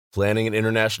Planning an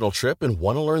international trip and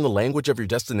want to learn the language of your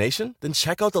destination? Then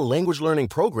check out the language learning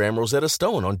program Rosetta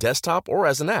Stone on desktop or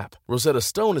as an app. Rosetta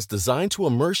Stone is designed to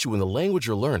immerse you in the language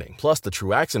you're learning. Plus, the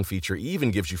True Accent feature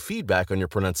even gives you feedback on your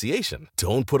pronunciation.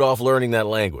 Don't put off learning that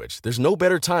language. There's no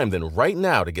better time than right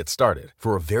now to get started.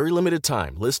 For a very limited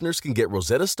time, listeners can get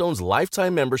Rosetta Stone's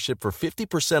lifetime membership for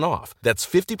 50% off. That's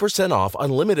 50% off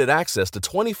unlimited access to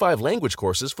 25 language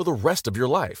courses for the rest of your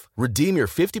life. Redeem your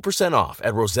 50% off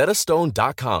at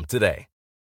rosettastone.com today.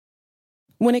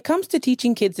 When it comes to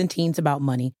teaching kids and teens about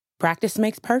money, practice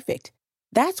makes perfect.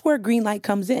 That's where Greenlight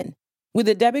comes in. With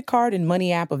a debit card and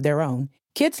money app of their own,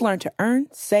 kids learn to earn,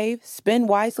 save, spend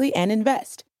wisely, and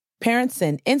invest. Parents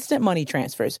send instant money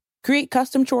transfers, create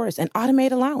custom chores, and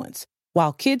automate allowance,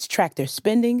 while kids track their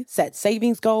spending, set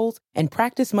savings goals, and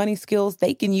practice money skills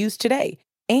they can use today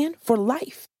and for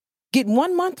life. Get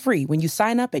 1 month free when you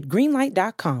sign up at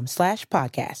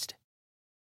greenlight.com/podcast.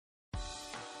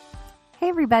 Hey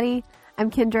everybody,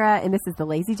 I'm Kendra and this is the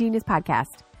Lazy Genius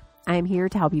Podcast. I am here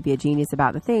to help you be a genius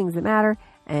about the things that matter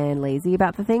and lazy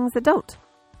about the things that don't.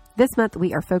 This month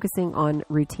we are focusing on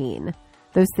routine,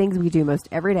 those things we do most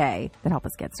every day that help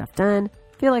us get stuff done,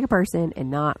 feel like a person,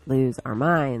 and not lose our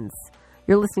minds.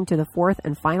 You're listening to the 4th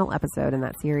and final episode in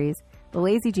that series, The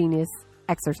Lazy Genius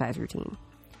Exercise Routine.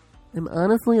 I'm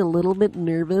honestly a little bit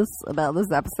nervous about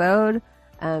this episode.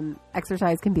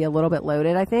 Exercise can be a little bit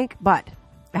loaded, I think, but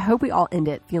I hope we all end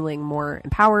it feeling more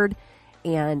empowered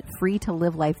and free to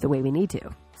live life the way we need to.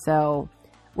 So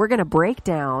we're going to break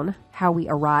down how we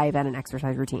arrive at an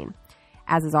exercise routine.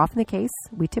 As is often the case,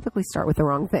 we typically start with the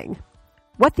wrong thing,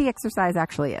 what the exercise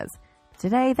actually is.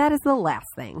 Today, that is the last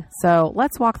thing. So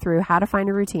let's walk through how to find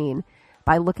a routine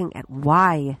by looking at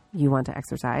why you want to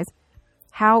exercise,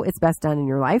 how it's best done in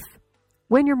your life,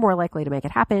 when you're more likely to make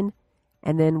it happen,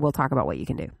 and then we'll talk about what you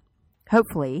can do.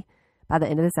 Hopefully, by the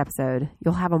end of this episode,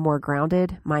 you'll have a more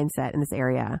grounded mindset in this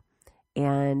area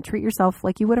and treat yourself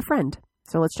like you would a friend.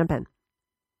 So let's jump in.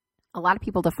 A lot of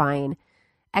people define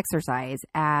exercise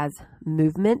as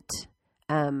movement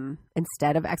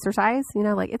instead of exercise. You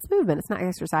know, like it's movement, it's not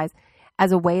exercise,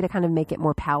 as a way to kind of make it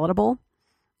more palatable.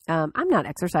 I'm not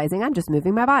exercising, I'm just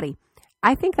moving my body.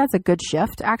 I think that's a good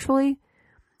shift, actually.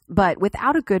 But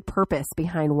without a good purpose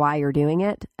behind why you're doing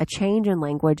it, a change in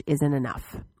language isn't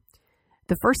enough.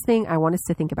 The first thing I want us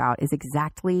to think about is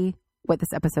exactly what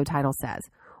this episode title says.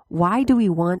 Why do we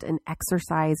want an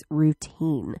exercise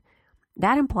routine?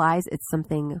 That implies it's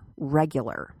something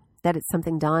regular, that it's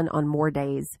something done on more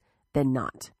days than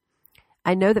not.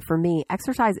 I know that for me,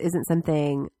 exercise isn't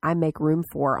something I make room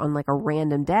for on like a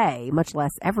random day, much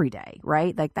less every day,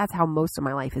 right? Like that's how most of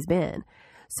my life has been.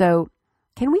 So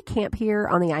can we camp here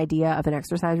on the idea of an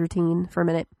exercise routine for a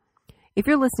minute? If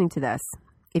you're listening to this,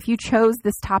 if you chose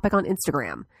this topic on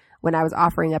Instagram when I was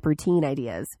offering up routine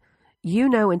ideas, you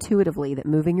know intuitively that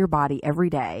moving your body every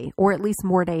day, or at least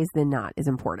more days than not, is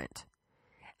important.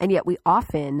 And yet we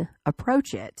often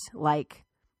approach it like,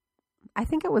 I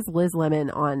think it was Liz Lemon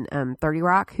on 30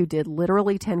 Rock who did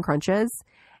literally 10 crunches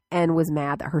and was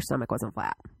mad that her stomach wasn't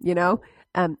flat, you know?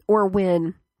 Or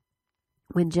when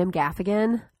Jim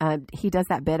Gaffigan, he does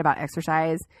that bit about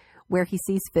exercise where he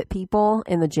sees fit people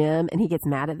in the gym and he gets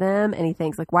mad at them and he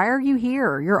thinks like, why are you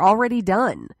here? You're already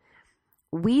done.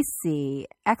 We see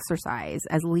exercise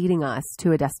as leading us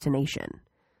to a destination,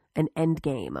 an end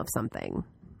game of something.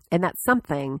 And that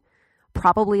something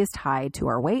probably is tied to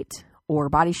our weight or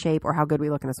body shape or how good we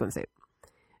look in a swimsuit.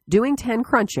 Doing 10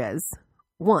 crunches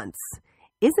once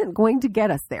isn't going to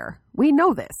get us there. We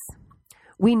know this.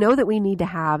 We know that we need to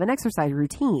have an exercise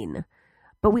routine,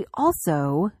 but we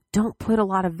also don't put a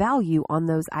lot of value on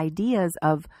those ideas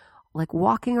of like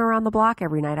walking around the block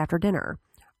every night after dinner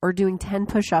or doing 10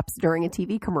 push-ups during a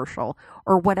TV commercial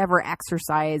or whatever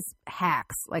exercise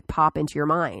hacks like pop into your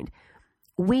mind.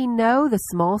 We know the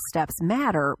small steps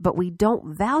matter, but we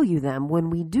don't value them when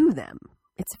we do them.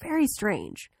 It's very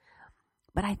strange,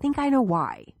 but I think I know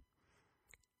why.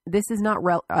 This is not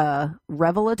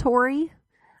revelatory.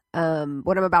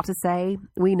 What I'm about to say,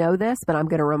 we know this, but I'm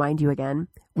going to remind you again,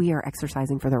 we are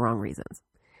exercising for the wrong reasons.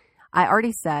 I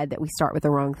already said that we start with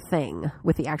the wrong thing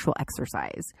with the actual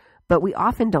exercise, but we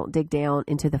often don't dig down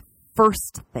into the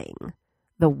first thing,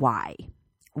 the why.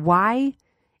 Why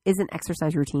is an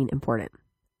exercise routine important?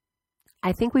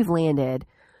 I think we've landed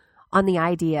on the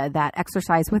idea that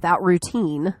exercise without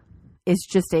routine is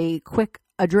just a quick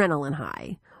adrenaline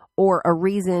high or a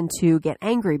reason to get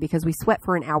angry because we sweat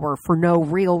for an hour for no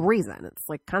real reason. It's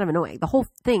like kind of annoying. The whole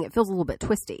thing, it feels a little bit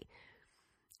twisty.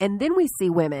 And then we see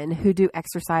women who do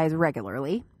exercise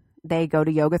regularly. They go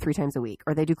to yoga 3 times a week,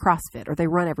 or they do CrossFit, or they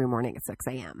run every morning at 6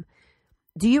 a.m.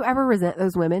 Do you ever resent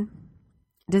those women?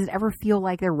 Does it ever feel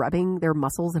like they're rubbing their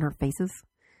muscles in our faces?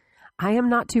 I am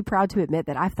not too proud to admit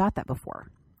that I've thought that before.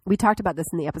 We talked about this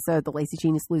in the episode, The Lazy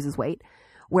Genius Loses Weight,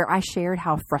 where I shared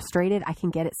how frustrated I can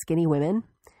get at skinny women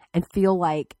and feel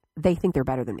like they think they're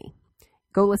better than me.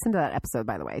 Go listen to that episode,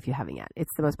 by the way, if you haven't yet.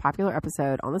 It's the most popular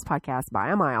episode on this podcast by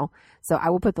a mile, so I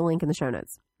will put the link in the show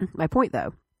notes. My point,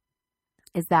 though,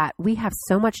 is that we have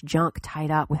so much junk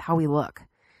tied up with how we look.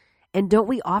 And don't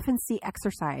we often see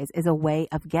exercise as a way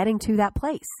of getting to that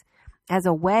place, as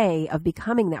a way of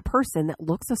becoming that person that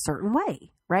looks a certain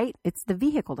way, right? It's the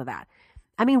vehicle to that.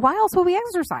 I mean, why else will we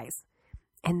exercise?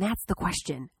 And that's the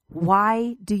question.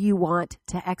 Why do you want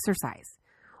to exercise?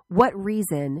 What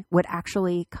reason would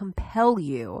actually compel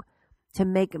you to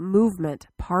make movement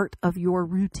part of your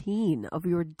routine, of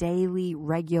your daily,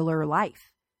 regular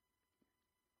life?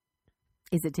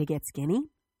 Is it to get skinny?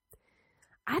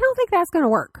 I don't think that's going to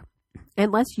work.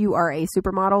 Unless you are a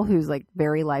supermodel whose like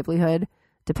very livelihood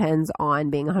depends on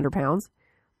being 100 pounds.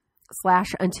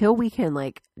 / until we can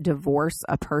like divorce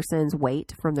a person's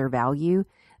weight from their value,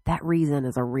 that reason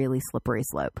is a really slippery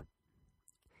slope.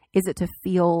 Is it to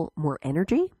feel more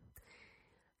energy?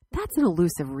 That's an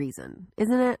elusive reason,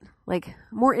 isn't it? Like,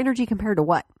 more energy compared to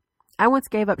what? I once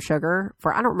gave up sugar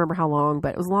for I don't remember how long,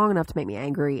 but it was long enough to make me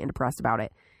angry and depressed about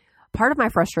it. Part of my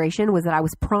frustration was that I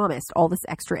was promised all this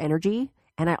extra energy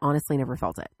and I honestly never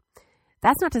felt it.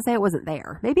 That's not to say it wasn't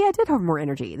there. Maybe I did have more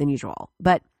energy than usual,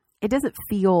 but it doesn't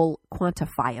feel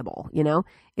quantifiable, you know?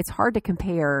 It's hard to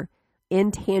compare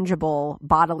intangible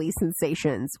bodily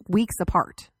sensations weeks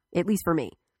apart, at least for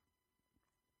me.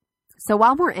 So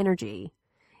while more energy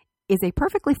is a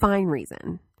perfectly fine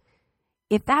reason,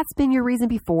 if that's been your reason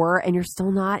before and you're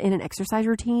still not in an exercise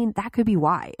routine, that could be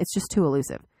why. It's just too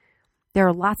elusive. There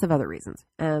are lots of other reasons.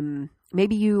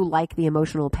 Maybe you like the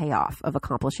emotional payoff of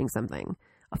accomplishing something,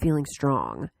 of feeling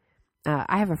strong.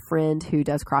 I have a friend who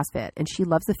does CrossFit and she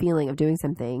loves the feeling of doing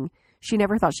something she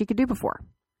never thought she could do before.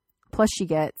 Plus she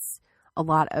gets a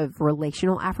lot of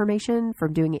relational affirmation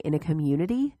from doing it in a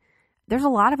community. There's a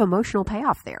lot of emotional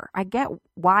payoff there. I get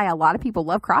why a lot of people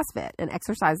love CrossFit and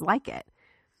exercise like it.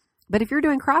 But if you're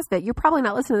doing CrossFit, you're probably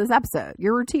not listening to this episode.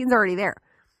 Your routine's already there.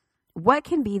 What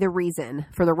can be the reason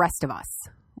for the rest of us?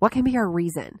 What can be our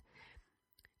reason?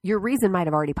 Your reason might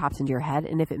have already popped into your head,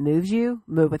 and if it moves you,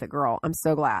 move with it, girl. I'm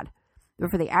so glad.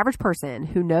 But for the average person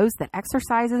who knows that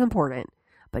exercise is important,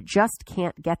 but just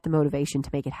can't get the motivation to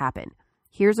make it happen,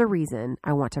 here's a reason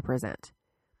I want to present.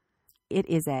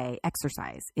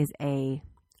 Exercise is a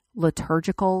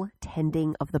liturgical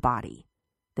tending of the body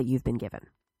that you've been given.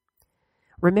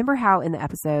 Remember how in the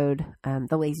episode,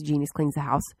 The Lazy Genius Cleans the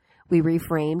House, we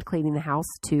reframed cleaning the house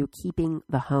to keeping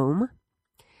the home?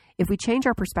 If we change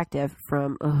our perspective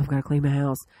from, oh, I've got to clean my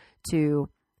house, to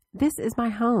this is my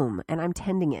home and I'm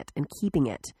tending it and keeping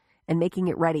it and making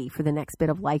it ready for the next bit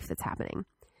of life that's happening,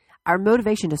 our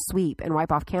motivation to sweep and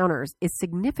wipe off counters is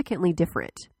significantly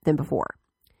different than before.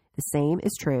 The same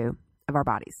is true of our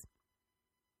bodies.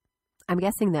 I'm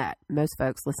guessing that most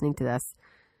folks listening to this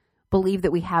believe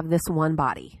that we have this one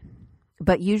body,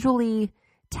 but usually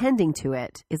tending to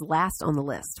it is last on the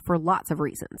list for lots of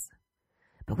reasons.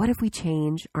 But what if we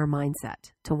change our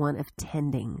mindset to one of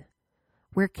tending?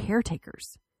 We're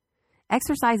caretakers.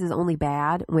 Exercise is only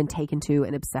bad when taken to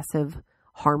an obsessive,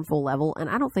 harmful level, and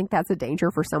I don't think that's a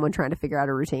danger for someone trying to figure out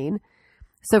a routine.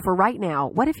 So for right now,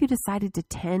 what if you decided to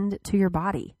tend to your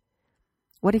body?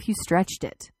 What if you stretched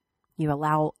it? You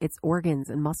allow its organs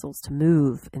and muscles to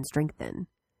move and strengthen.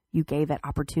 You gave it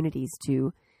opportunities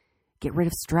to get rid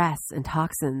of stress and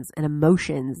toxins and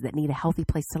emotions that need a healthy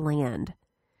place to land.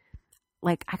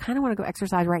 Like, I kind of want to go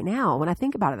exercise right now when I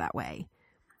think about it that way.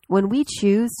 When we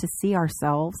choose to see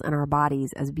ourselves and our bodies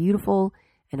as beautiful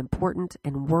and important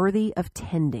and worthy of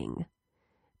tending,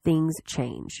 things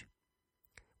change.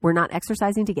 We're not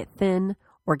exercising to get thin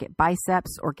or get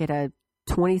biceps or get a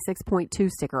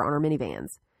 26.2 sticker on our minivans.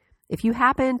 If you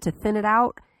happen to thin it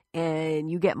out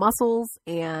and you get muscles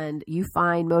and you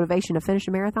find motivation to finish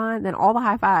a marathon, then all the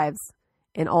high fives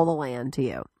in all the land to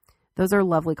you. Those are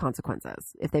lovely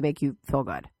consequences if they make you feel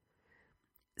good.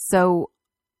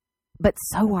 But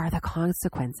so are the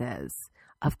consequences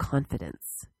of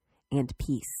confidence and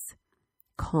peace,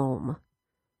 calm,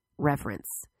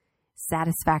 reverence,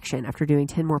 satisfaction after doing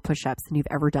 10 more push-ups than you've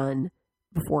ever done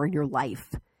before in your life,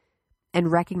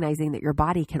 and recognizing that your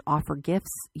body can offer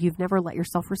gifts you've never let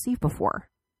yourself receive before.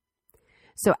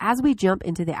 So as we jump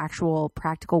into the actual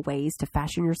practical ways to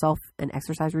fashion yourself an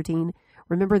exercise routine,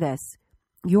 remember this: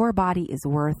 your body is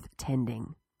worth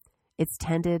tending. It's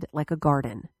tended like a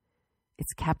garden.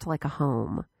 It's kept like a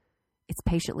home. It's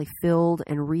patiently filled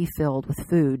and refilled with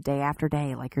food day after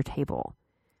day like your table.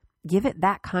 Give it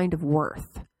that kind of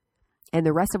worth. And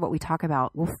the rest of what we talk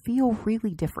about will feel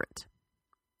really different.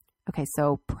 Okay,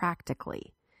 so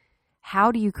practically,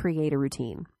 how do you create a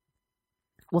routine?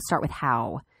 We'll start with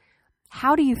how.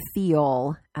 How do you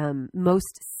feel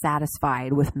most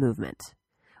satisfied with movement?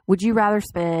 Would you rather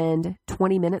spend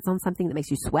 20 minutes on something that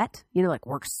makes you sweat? Like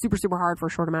work super, super hard for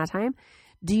a short amount of time?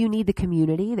 Do you need the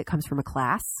community that comes from a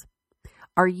class?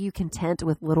 Are you content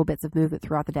with little bits of movement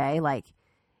throughout the day, like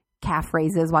calf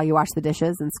raises while you wash the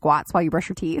dishes and squats while you brush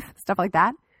your teeth, stuff like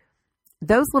that?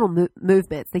 Those little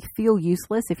movements, they feel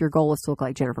useless if your goal is to look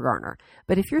like Jennifer Garner.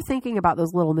 But if you're thinking about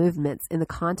those little movements in the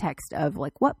context of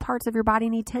like what parts of your body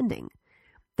need tending,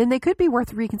 then they could be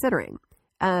worth reconsidering.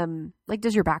 Like,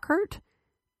 does your back hurt?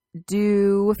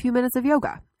 Do a few minutes of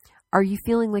yoga. Are you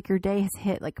feeling like your day has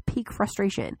hit like peak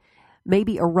frustration?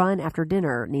 Maybe a run after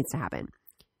dinner needs to happen.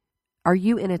 Are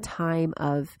you in a time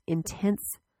of intense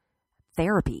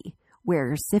therapy where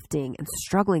you're sifting and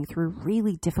struggling through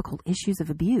really difficult issues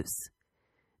of abuse?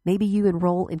 Maybe you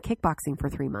enroll in kickboxing for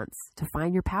 3 months to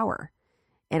find your power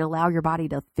and allow your body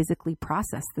to physically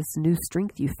process this new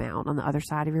strength you found on the other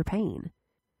side of your pain.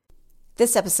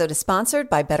 This episode is sponsored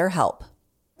by BetterHelp.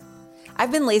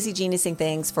 I've been lazy geniusing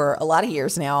things for a lot of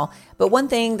years now, but one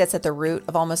thing that's at the root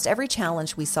of almost every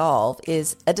challenge we solve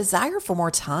is a desire for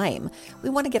more time. We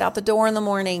want to get out the door in the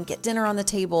morning, get dinner on the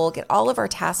table, get all of our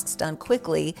tasks done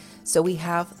quickly so we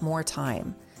have more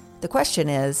time. The question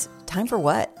is, time for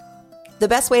what? The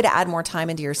best way to add more time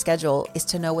into your schedule is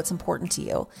to know what's important to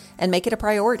you and make it a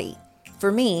priority.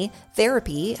 For me,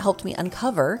 therapy helped me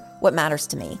uncover what matters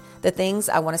to me, the things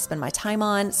I want to spend my time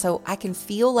on so I can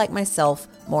feel like myself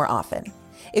more often.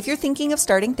 If you're thinking of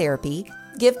starting therapy,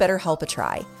 give BetterHelp a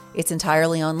try. It's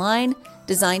entirely online,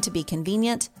 designed to be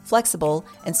convenient, flexible,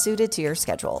 and suited to your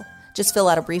schedule. Just fill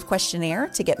out a brief questionnaire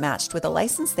to get matched with a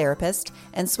licensed therapist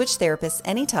and switch therapists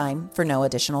anytime for no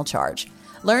additional charge.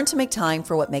 Learn to make time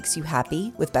for what makes you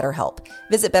happy with BetterHelp.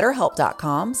 Visit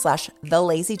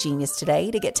BetterHelp.com/TheLazyGenius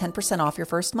today to get 10% off your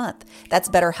first month. That's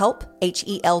BetterHelp,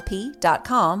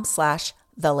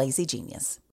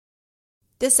 HELP.com/TheLazyGenius.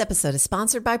 This episode is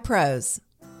sponsored by Prose.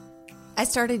 I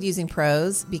started using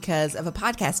Prose because of a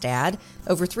podcast ad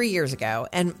over 3 years ago,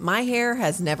 and my hair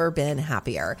has never been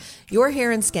happier. Your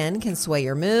hair and skin can sway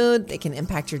your mood. They can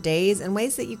impact your days in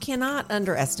ways that you cannot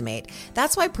underestimate.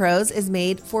 That's why Prose is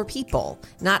made for people,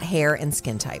 not hair and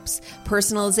skin types.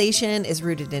 Personalization is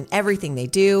rooted in everything they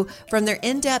do, from their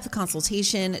in-depth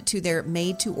consultation to their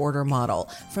made-to-order model.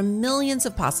 From millions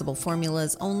of possible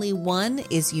formulas, only one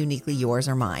is uniquely yours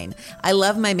or mine. I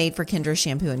love my Made for Kendra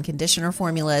shampoo and conditioner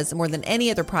formulas more than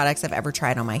any other products I've ever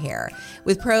tried on my hair.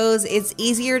 With Prose, it's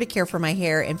easier to care for my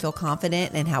hair and feel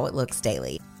confident in how it looks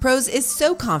daily. Prose is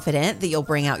so confident that you'll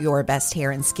bring out your best hair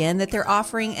and skin that they're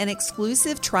offering an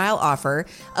exclusive trial offer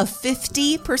of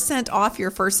 50% off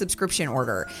your first subscription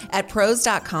order at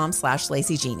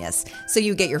prose.com/lazygenius. So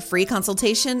you get your free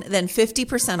consultation, then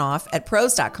 50% off at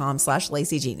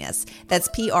prose.com/lazygenius. That's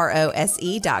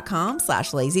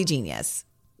prose.com/lazygenius.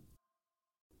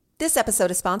 This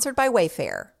episode is sponsored by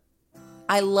Wayfair.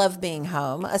 I love being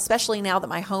home, especially now that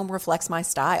my home reflects my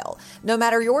style. No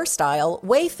matter your style,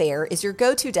 Wayfair is your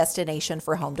go-to destination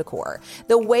for home decor.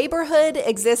 The Wayborhood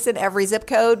exists in every zip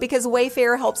code because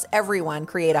Wayfair helps everyone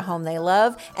create a home they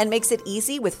love and makes it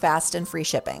easy with fast and free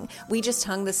shipping. We just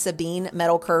hung the Sabine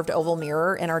metal curved oval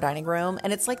mirror in our dining room,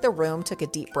 and it's like the room took a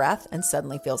deep breath and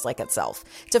suddenly feels like itself.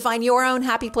 To find your own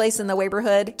happy place in the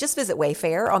Wayborhood, just visit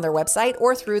Wayfair on their website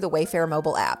or through the Wayfair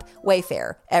mobile app.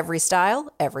 Wayfair, every style,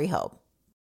 every home.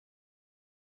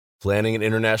 Planning an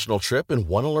international trip and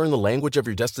want to learn the language of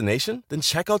your destination? Then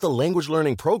check out the language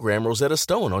learning program Rosetta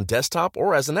Stone on desktop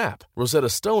or as an app. Rosetta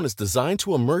Stone is designed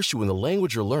to immerse you in the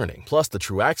language you're learning. Plus, the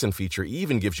True Accent feature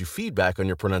even gives you feedback on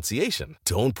your pronunciation.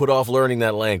 Don't put off learning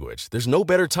that language. There's no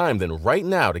better time than right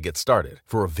now to get started.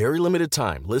 For a very limited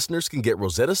time, listeners can get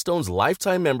Rosetta Stone's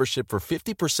lifetime membership for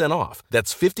 50% off.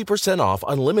 That's 50% off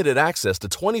unlimited access to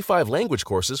 25 language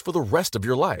courses for the rest of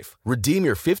your life. Redeem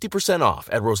your 50% off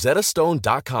at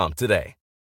rosettastone.com today.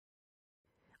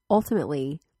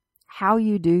 Ultimately, how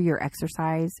you do your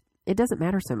exercise, it doesn't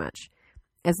matter so much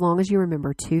as long as you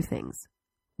remember two things.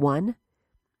 One,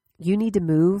 you need to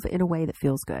move in a way that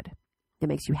feels good, that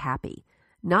makes you happy,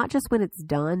 not just when it's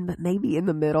done, but maybe in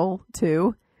the middle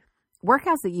too.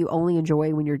 Workouts that you only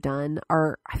enjoy when you're done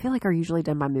are usually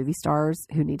done by movie stars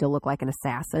who need to look like an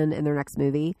assassin in their next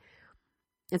movie.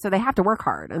 And so they have to work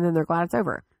hard and then they're glad it's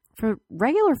over. For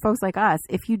regular folks like us,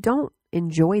 if you don't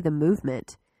enjoy the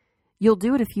movement, you'll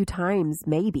do it a few times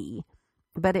maybe,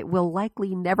 but it will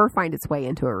likely never find its way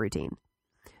into a routine.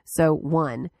 So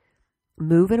one,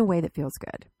 move in a way that feels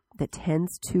good. that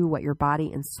tends to what your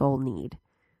body and soul need.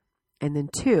 And then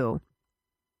 2,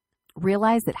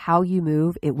 realize that how you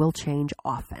move, it will change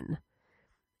often.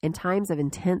 In times of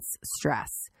intense stress,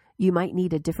 you might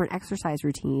need a different exercise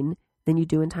routine than you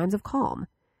do in times of calm.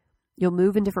 You'll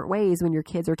move in different ways when your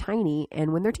kids are tiny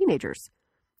and when they're teenagers.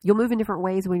 You'll move in different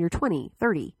ways when you're 20,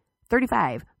 30,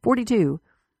 35, 42.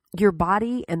 Your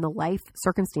body and the life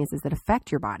circumstances that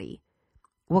affect your body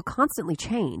will constantly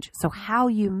change. So how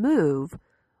you move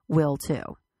will too.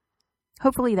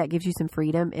 Hopefully that gives you some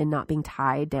freedom in not being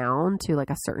tied down to like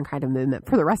a certain kind of movement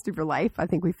for the rest of your life. I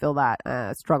think we feel that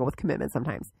struggle with commitment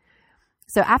sometimes.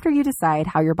 So after you decide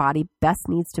how your body best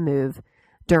needs to move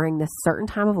during this certain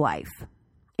time of life,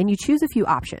 and you choose a few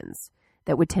options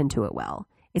that would tend to it well,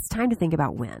 it's time to think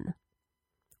about when.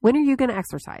 When are you going to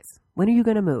exercise? When are you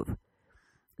going to move?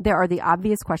 There are the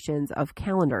obvious questions of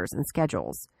calendars and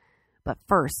schedules. But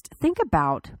first, think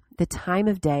about the time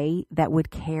of day that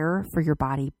would care for your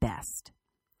body best.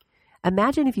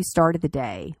 Imagine if you started the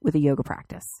day with a yoga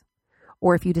practice,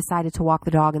 or if you decided to walk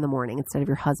the dog in the morning instead of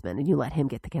your husband and you let him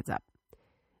get the kids up.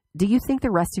 Do you think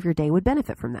the rest of your day would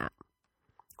benefit from that?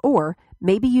 Or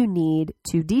maybe you need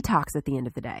to detox at the end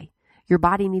of the day. Your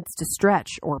body needs to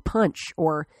stretch or punch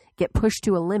or get pushed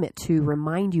to a limit to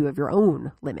remind you of your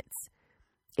own limits.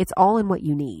 It's all in what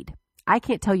you need. I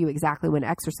can't tell you exactly when to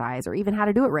exercise or even how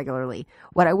to do it regularly.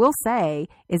 What I will say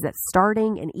is that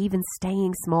starting and even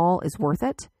staying small is worth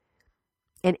it.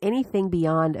 And anything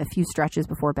beyond a few stretches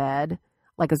before bed,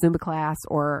 like a Zumba class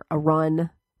or a run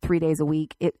 3 days a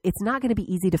week, it's not going to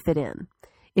be easy to fit in.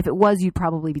 If it was, you'd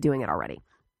probably be doing it already.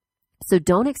 So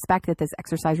don't expect that this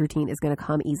exercise routine is going to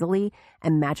come easily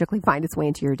and magically find its way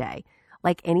into your day.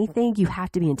 Like anything, you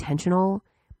have to be intentional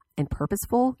and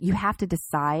purposeful. You have to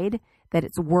decide that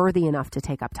it's worthy enough to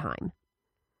take up time.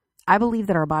 I believe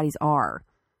that our bodies are,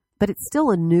 but it's still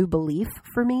a new belief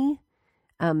for me.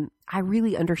 I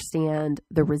really understand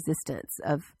the resistance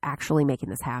of actually making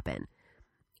this happen.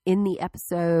 In the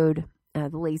episode, The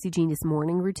Lazy Genius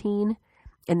Morning Routine,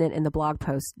 and then in the blog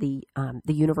post, the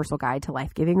Universal Guide to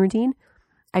Life-Giving Routine,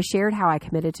 I shared how I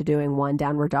committed to doing one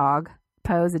downward dog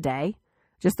pose a day,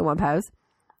 just the one pose.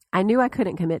 I knew I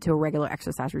couldn't commit to a regular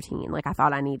exercise routine like I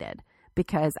thought I needed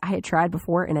because I had tried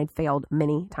before and I'd failed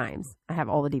many times. I have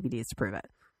all the DVDs to prove it.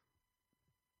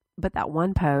 But that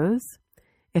one pose,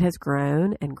 it has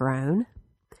grown and grown.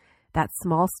 That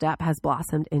small step has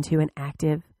blossomed into an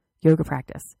active yoga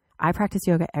practice. I practice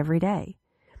yoga every day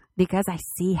because I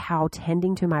see how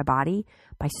tending to my body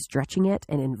by stretching it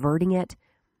and inverting it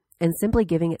and simply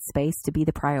giving it space to be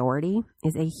the priority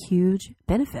is a huge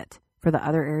benefit for the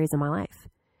other areas of my life.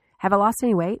 Have I lost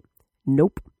any weight?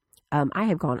 Nope. I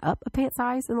have gone up a pant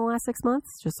size in the last 6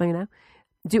 months, just so you know.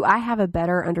 Do I have a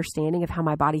better understanding of how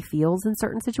my body feels in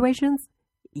certain situations?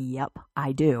 Yep,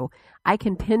 I do. I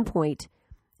can pinpoint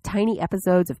tiny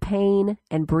episodes of pain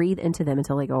and breathe into them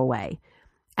until they go away.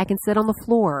 I can sit on the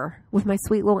floor with my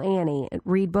sweet little Annie and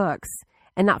read books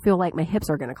and not feel like my hips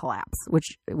are going to collapse,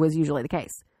 which was usually the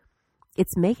case.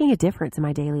 It's making a difference in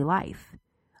my daily life,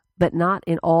 but not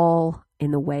in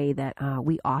the way that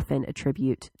we often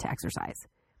attribute to exercise.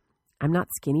 I'm not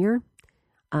skinnier.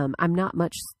 I'm not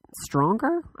much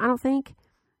stronger, I don't think.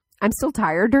 I'm still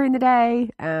tired during the day,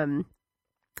 and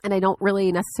I don't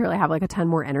really necessarily have like a ton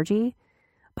more energy,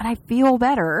 but I feel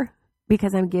better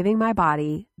because I'm giving my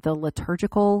body the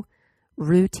liturgical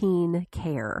routine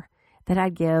care that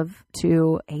I'd give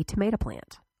to a tomato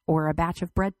plant or a batch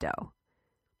of bread dough.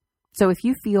 So if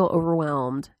you feel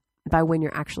overwhelmed by when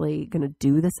you're actually going to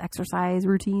do this exercise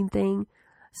routine thing,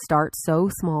 start so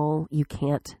small you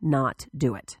can't not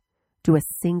do it. Do a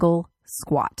single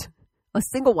squat, a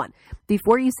single one.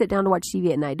 Before you sit down to watch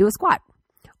TV at night, do a squat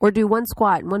or do one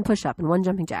squat and one push-up and one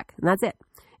jumping jack, and that's it.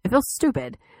 It feels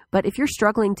stupid, but if you're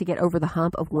struggling to get over the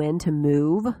hump of when to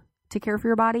move to care for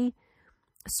your body,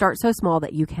 start so small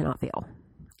that you cannot fail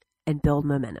and build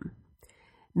momentum.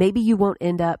 Maybe you won't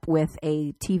end up with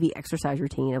a TV exercise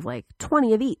routine of like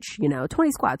 20 of each,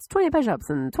 20 squats, 20 push-ups,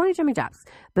 and 20 jumping jacks.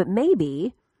 But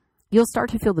maybe you'll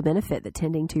start to feel the benefit that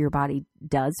tending to your body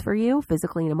does for you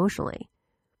physically and emotionally.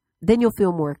 Then you'll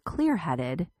feel more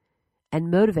clear-headed and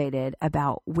motivated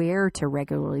about where to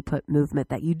regularly put movement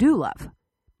that you do love.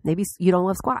 Maybe you don't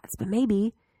love squats, but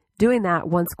maybe doing that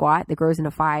one squat that grows into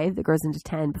 5, that grows into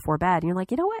 10 before bed, and you're like,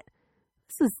 you know what?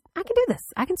 I can do this.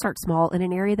 I can start small in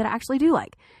an area that I actually do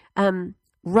like.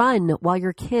 Run while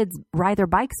your kids ride their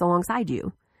bikes alongside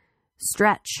you.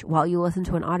 Stretch while you listen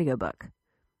to an audiobook.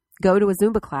 Go to a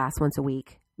Zumba class once a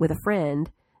week with a friend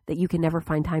that you can never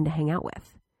find time to hang out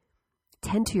with.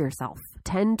 Tend to yourself.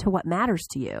 Tend to what matters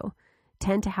to you.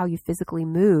 Tend to how you physically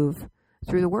move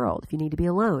through the world, if you need to be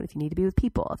alone, if you need to be with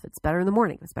people, if it's better in the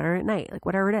morning, if it's better at night, like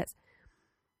whatever it is.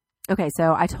 Okay,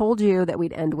 so I told you that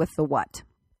we'd end with the what.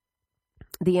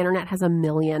 The internet has a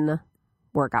million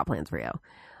workout plans for you,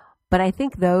 but I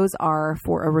think those are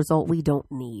for a result we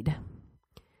don't need.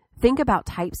 Think about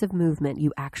types of movement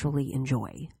you actually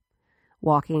enjoy.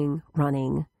 Walking,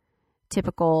 running,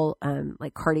 typical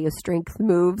like cardio strength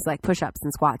moves like push-ups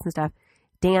and squats and stuff,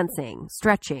 dancing,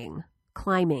 stretching,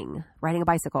 climbing, riding a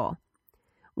bicycle.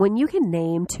 When you can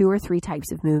name 2 or 3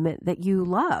 types of movement that you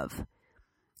love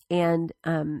and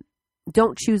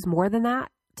don't choose more than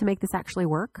that to make this actually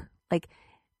work, like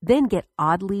then get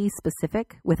oddly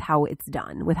specific with how it's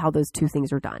done, with how those 2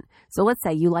 things are done. So let's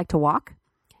say you like to walk.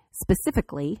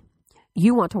 Specifically,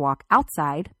 you want to walk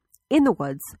outside in the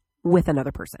woods with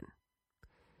another person.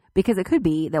 Because it could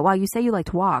be that while you say you like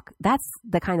to walk, that's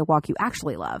the kind of walk you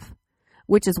actually love,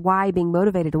 which is why being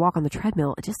motivated to walk on the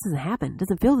treadmill, it just doesn't happen. It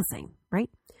doesn't feel the same, right?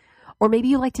 Or maybe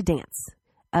you like to dance.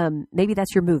 Maybe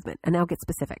that's your movement. And now get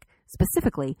specific.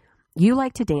 Specifically, you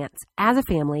like to dance as a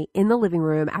family in the living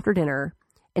room after dinner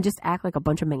and just act like a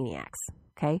bunch of maniacs,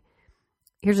 okay?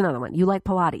 Here's another one. You like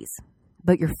Pilates,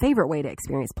 but your favorite way to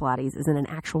experience Pilates is in an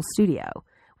actual studio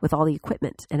with all the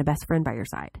equipment and a best friend by your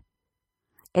side.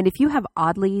 And if you have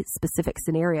oddly specific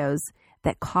scenarios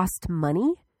that cost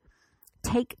money,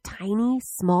 take tiny,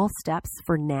 small steps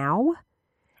for now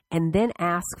and then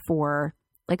ask for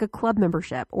like a club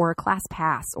membership or a class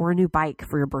pass or a new bike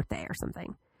for your birthday or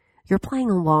something. You're playing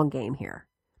a long game here.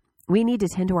 We need to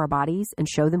tend to our bodies and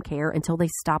show them care until they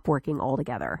stop working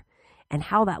altogether. And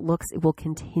how that looks, it will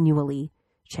continually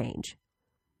change.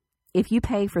 If you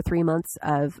pay for 3 months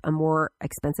of a more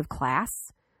expensive class,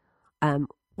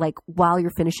 like while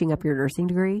you're finishing up your nursing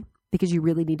degree, because you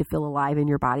really need to feel alive in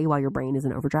your body while your brain is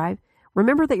in overdrive,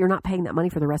 remember that you're not paying that money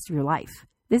for the rest of your life.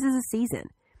 This is a season,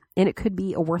 and it could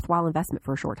be a worthwhile investment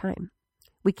for a short time.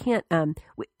 We can't,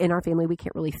 in our family, we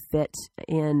can't really fit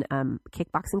in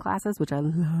kickboxing classes, which I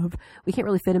love. We can't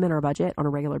really fit them in our budget on a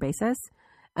regular basis.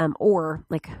 Or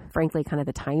like, frankly, kind of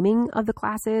the timing of the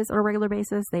classes on a regular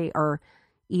basis. They are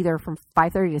either from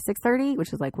 5:30 to 6:30,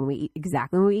 which is like when we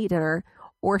eat dinner,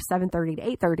 or 7:30 to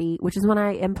 8:30, which is when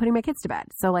I am putting my kids to bed.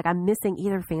 So like I'm missing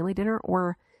either family dinner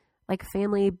or like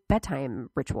family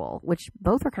bedtime ritual, which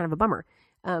both are kind of a bummer.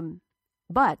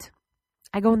 But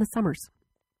I go in the summers.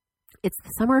 It's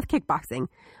the summer of kickboxing.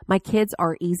 My kids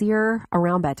are easier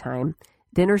around bedtime.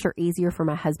 Dinners are easier for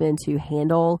my husband to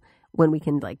handle when we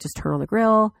can like just turn on the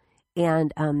grill.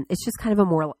 And it's just kind of a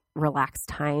more relaxed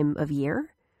time of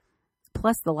year.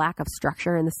 Plus the lack of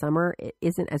structure in the summer, it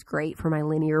isn't as great for my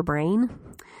linear brain.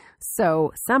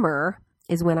 So summer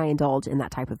is when I indulge in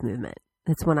that type of movement.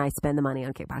 It's when I spend the money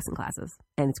on kickboxing classes,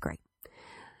 and it's great.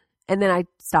 And then I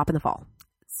stop in the fall.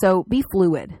 So be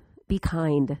fluid, be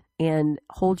kind, and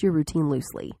hold your routine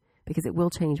loosely because it will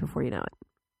change before you know it.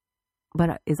 But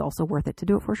it is also worth it to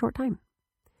do it for a short time.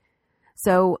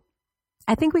 So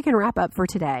I think we can wrap up for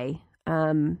today.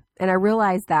 And I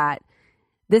realize that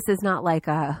this is not like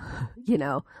a,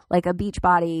 like a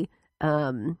Beachbody,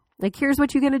 like here's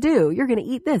what you're going to do. You're going to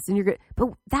eat this and but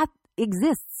that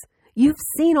exists. You've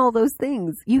seen all those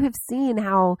things. You have seen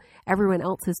how everyone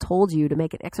else has told you to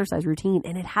make an exercise routine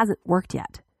and it hasn't worked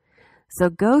yet. So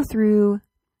go through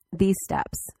these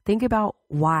steps. Think about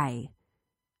why.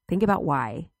 Think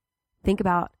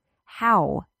about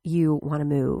how you want to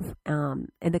move, and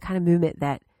the kind of movement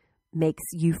that makes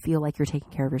you feel like you're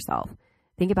taking care of yourself.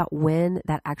 Think about when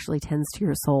that actually tends to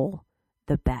your soul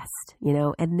the best,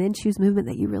 and then choose movement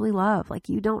that you really love. Like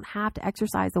you don't have to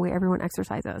exercise the way everyone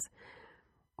exercises.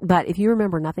 But if you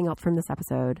remember nothing else from this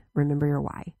episode, remember your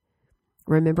why.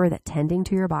 Remember that tending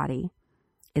to your body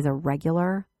is a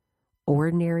regular,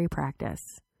 ordinary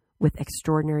practice with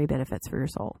extraordinary benefits for your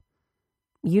soul.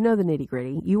 You know the nitty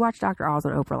gritty. You watch Dr. Oz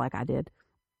on Oprah like I did.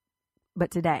 But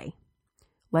today,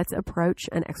 let's approach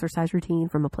an exercise routine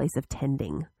from a place of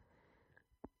tending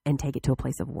and take it to a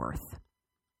place of worth.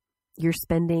 You're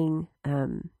spending,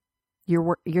 you're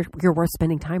worth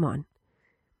spending time on.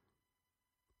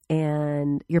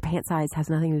 And your pant size has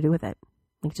nothing to do with it.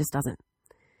 It just doesn't.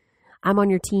 I'm on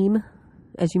your team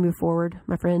as you move forward,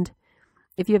 my friend.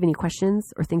 If you have any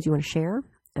questions or things you want to share,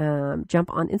 jump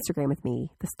on Instagram with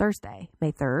me this Thursday,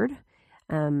 May 3rd,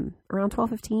 around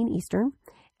 12:15 Eastern,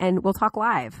 and we'll talk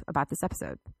live about this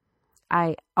episode.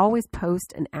 I always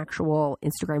post an actual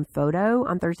Instagram photo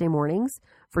on Thursday mornings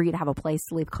for you to have a place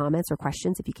to leave comments or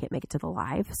questions if you can't make it to the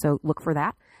live. So look for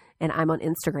that. And I'm on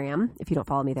Instagram, if you don't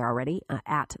follow me there already,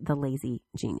 at The Lazy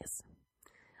Genius.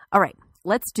 All right,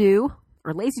 let's do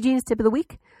our Lazy Genius tip of the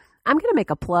week. I'm going to make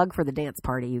a plug for the dance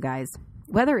party, you guys.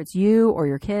 Whether it's you or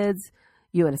your kids,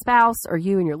 you and a spouse, or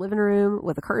you in your living room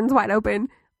with the curtains wide open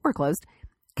or closed,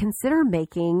 consider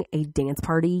making a dance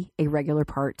party a regular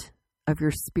part of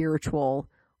your spiritual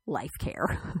life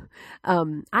care.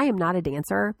 I am not a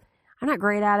dancer. I'm not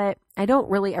great at it. I don't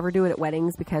really ever do it at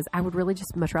weddings because I would really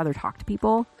just much rather talk to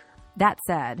people. That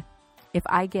said, if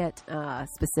I get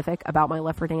specific about my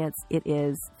love for dance, it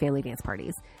is family dance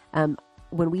parties.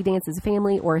 When we dance as a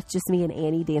family, or it's just me and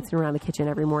Annie dancing around the kitchen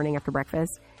every morning after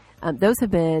breakfast, those have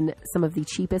been some of the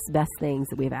cheapest, best things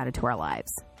that we've added to our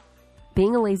lives.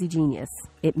 Being a lazy genius,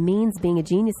 it means being a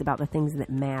genius about the things that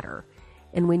matter.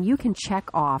 And when you can check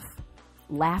off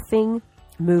laughing,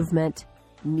 movement,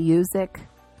 music,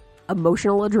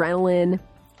 emotional adrenaline,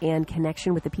 and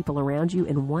connection with the people around you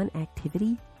in one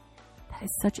activity, that is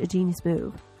such a genius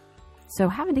move. So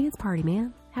have a dance party,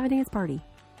 man. Have a dance party.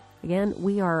 Again,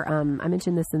 we are, I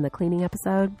mentioned this in the cleaning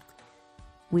episode,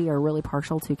 we are really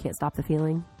partial to Can't Stop the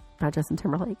Feeling by Justin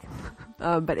Timberlake.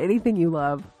 But anything you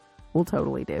love, we'll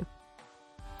totally do.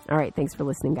 All right, thanks for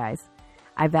listening, guys.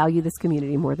 I value this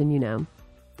community more than you know.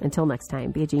 Until next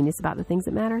time, be a genius about the things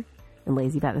that matter and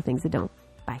lazy about the things that don't.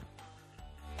 Bye.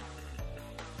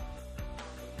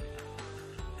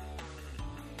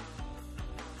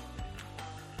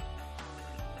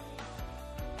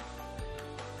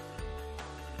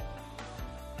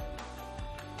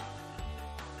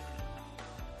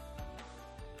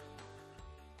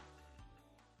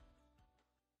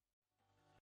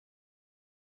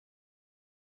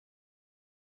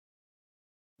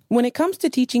 When it comes to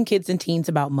teaching kids and teens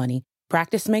about money,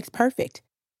 practice makes perfect.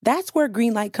 That's where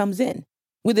Greenlight comes in.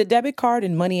 With a debit card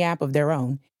and money app of their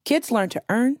own, kids learn to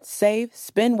earn, save,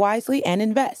 spend wisely, and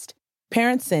invest.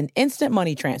 Parents send instant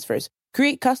money transfers,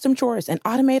 create custom chores, and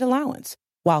automate allowance,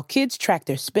 while kids track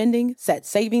their spending, set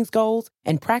savings goals,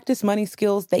 and practice money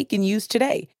skills they can use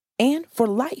today and for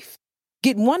life.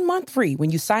 Get 1 month free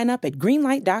when you sign up at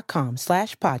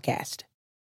greenlight.com/podcast.